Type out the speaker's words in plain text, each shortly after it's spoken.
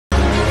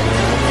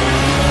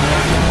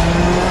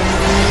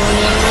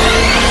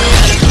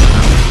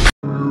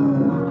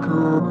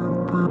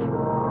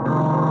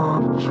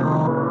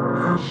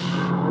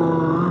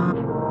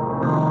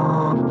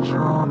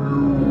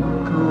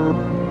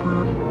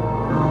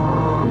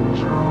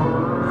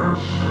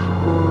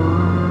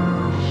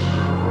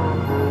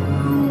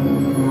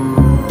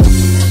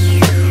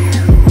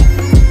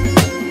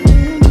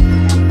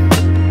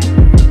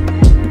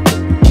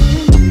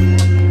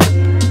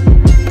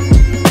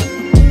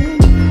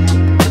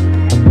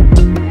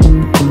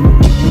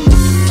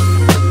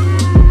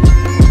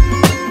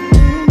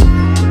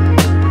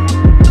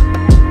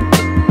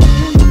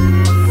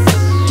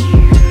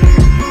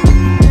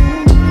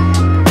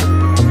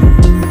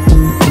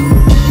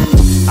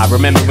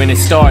remember when it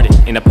started,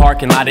 in the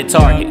parking lot at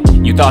Target.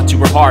 You thought you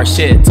were hard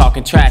shit,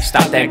 talking trash,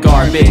 stop that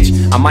garbage.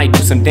 I might do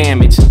some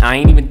damage, I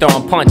ain't even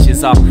throwing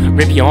punches. I'll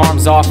rip your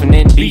arms off and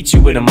then beat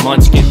you with a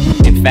munchkin.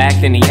 In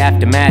fact, in the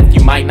aftermath,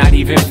 you might not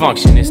even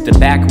function. It's the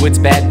backwoods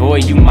bad boy,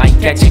 you might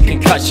catch a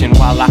concussion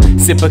while I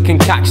sip a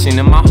concoction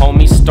and my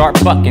homies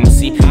start bucking.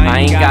 See,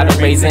 I ain't gotta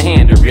raise a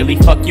hand to really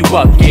fuck you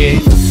up,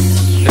 kid.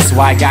 That's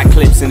why I got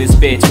clips in this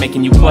bitch,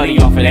 making you bloody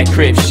off of that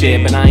crib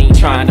shit. But I ain't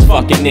trying to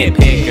fucking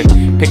nitpick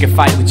or pick a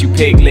fight with you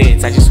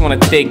piglets. I just want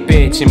a thick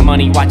bitch and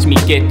money, watch me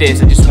get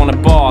this. I just wanna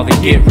ball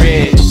and get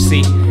rich.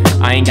 See,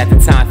 I ain't got the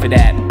time for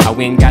that. I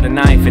went and got a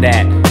knife for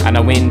that. And I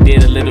went and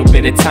did a little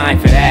bit of time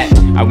for that.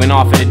 I went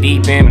off of the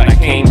deep end, but I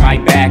came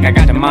right back. I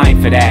got the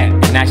mind for that.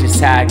 And that's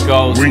just how it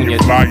goes when you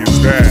fly your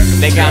style.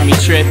 They got me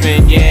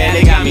tripping, yeah,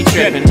 they got me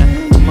tripping.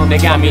 They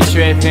got me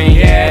tripping,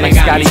 yeah, they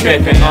got me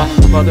tripping.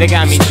 They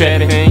got me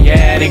tripping,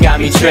 yeah, they got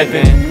me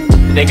tripping.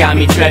 They got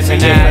me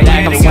tripping, yeah,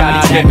 they got me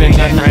tripping.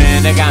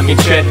 They got me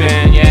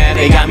tripping, yeah,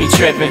 they got me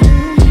tripping.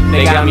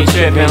 They got me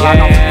tripping, like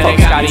I'm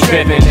Scotty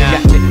tripping.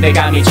 They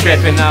got me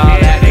tripping, all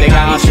that. They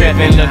got me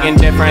tripping, looking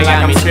different, like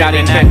I'm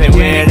Scotty tripping.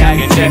 Weird,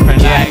 looking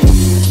different, like.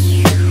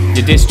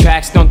 Your diss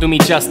tracks don't do me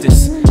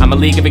justice. I'm a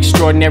league of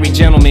extraordinary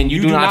gentlemen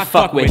you do not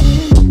fuck with.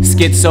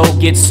 Schizo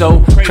get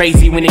so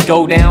crazy when it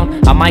go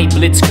down. I might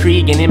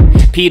blitzkrieg and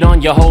impede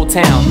on your whole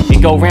town.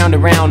 And go round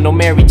and round, no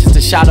Mary, just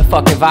a shot of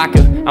fucking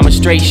vodka. I'm a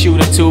straight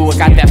shooter too, I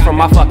got that from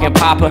my fucking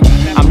papa.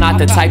 I'm not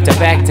the type to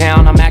back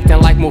down, I'm acting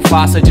like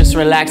Mufasa. Just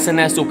relaxing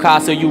as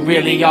Sukasa, you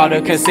really ought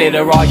to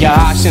consider all your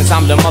options.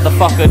 I'm the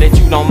motherfucker that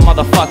you don't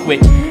motherfuck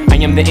with. I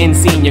am the end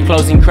scene, your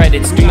closing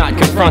credits, do not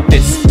confront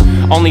this.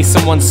 Only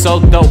someone so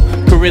dope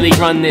could really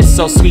run this.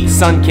 So sweet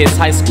sun kiss,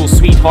 high school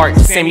sweetheart,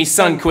 send me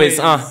sun quiz,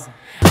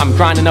 I'm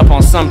grinding up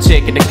on some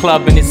chick at the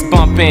club and it's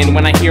bumping.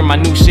 When I hear my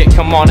new shit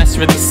come on, that's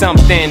really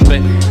something.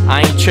 But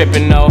I ain't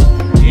tripping, no,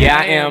 yeah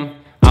I am.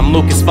 I'm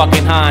Lucas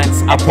fucking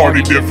Hines, I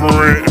party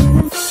different.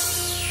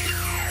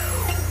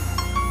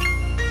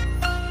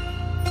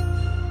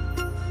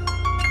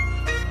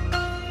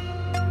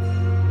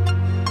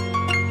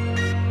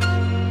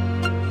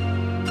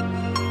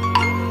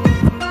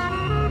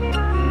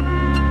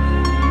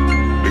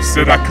 They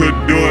said I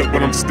couldn't do it,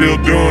 but I'm still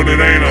doing it,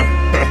 ain't I?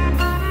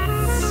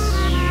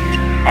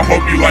 I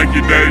hope you like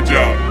your day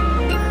job.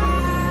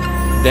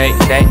 They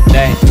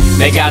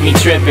got me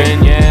tripping,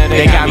 yeah,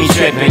 they got me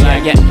tripping,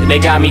 yeah, they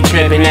got me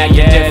tripping,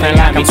 acting different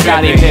like I'm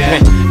Scotty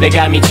Pippen. They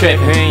got me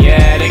tripping,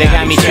 yeah, they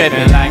got me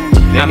tripping, like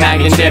I'm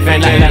acting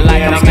different,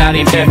 like I'm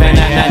Scotty Pippen.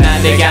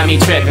 They got me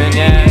tripping,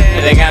 yeah,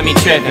 they got me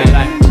tripping,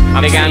 like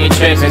they got me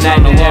tripping,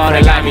 acting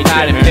different like I'm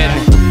Scotty Pippen.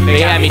 They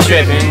got me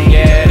tripping,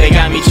 yeah, they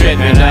got me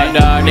tripping, like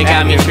dog, they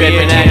got me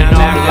tripping, acting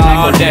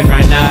all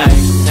different, like